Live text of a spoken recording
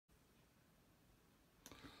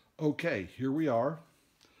Okay, here we are.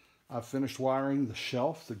 I've finished wiring the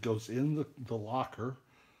shelf that goes in the locker.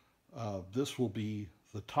 This will be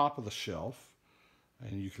the top of the shelf,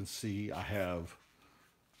 and you can see I have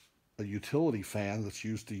a utility fan that's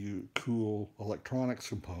used to cool electronics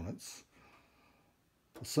components,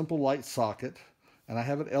 a simple light socket, and I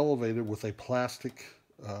have it elevated with a plastic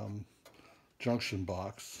junction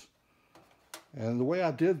box. And the way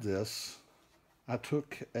I did this, I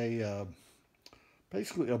took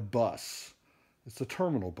basically a bus. It's a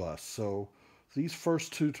terminal bus. So these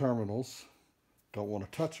first two terminals, don't want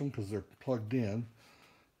to touch them because they're plugged in.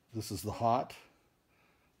 This is the hot.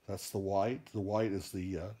 That's the white. The white is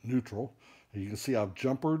the neutral. And you can see I've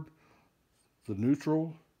jumpered the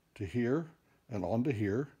neutral to here and onto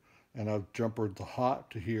here. And I've jumpered the hot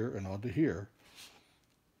to here and onto here.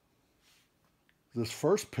 This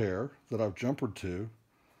first pair that I've jumpered to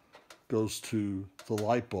goes to the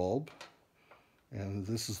light bulb. And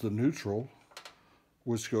this is the neutral,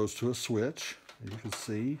 which goes to a switch. You can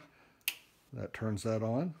see that turns that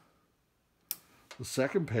on. The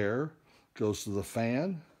second pair goes to the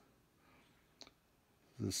fan.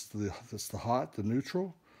 This the hot, the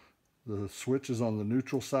neutral. The switch is on the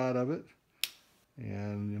neutral side of it.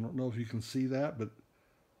 And I don't know if you can see that, but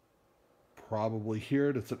probably hear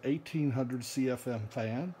it. It's an 1800 CFM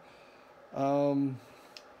fan. I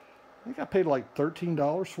think I paid like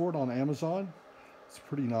 $13 for it on Amazon. It's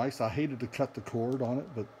pretty nice. I hated to cut the cord on it,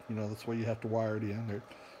 but you know, that's why you have to wire it in.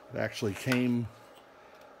 It actually came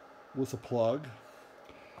with a plug.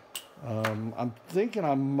 I'm thinking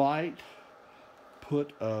I might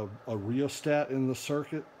put a rheostat in the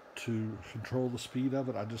circuit to control the speed of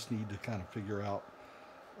it. I just need to kind of figure out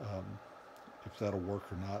if that'll work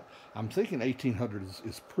or not. I'm thinking 1800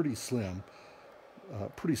 is pretty slim,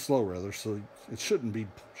 pretty slow rather, so it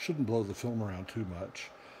shouldn't blow the film around too much.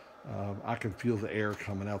 I can feel the air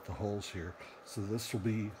coming out the holes here. So this will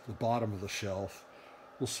be the bottom of the shelf.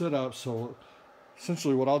 We'll sit up, so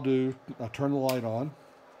essentially what I'll do, I'll turn the light on.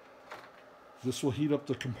 This will heat up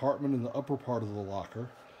the compartment in the upper part of the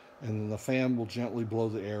locker, and then the fan will gently blow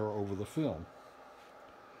the air over the film.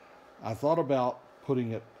 I thought about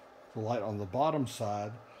putting the light on the bottom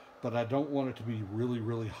side, but I don't want it to be really,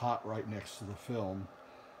 really hot right next to the film,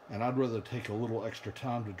 and I'd rather take a little extra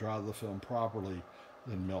time to dry the film properly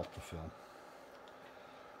than melt the film.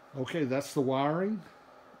 Okay, that's the wiring.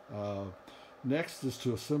 Next is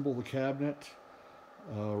to assemble the cabinet,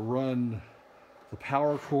 run the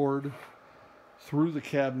power cord through the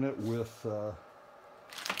cabinet with,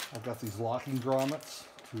 I've got these locking grommets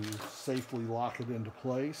to safely lock it into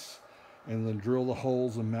place, and then drill the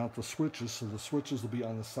holes and mount the switches, so the switches will be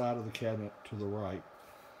on the side of the cabinet to the right.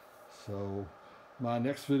 So my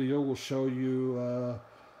next video will show you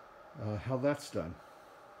how that's done.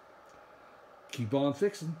 Keep on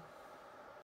fixing.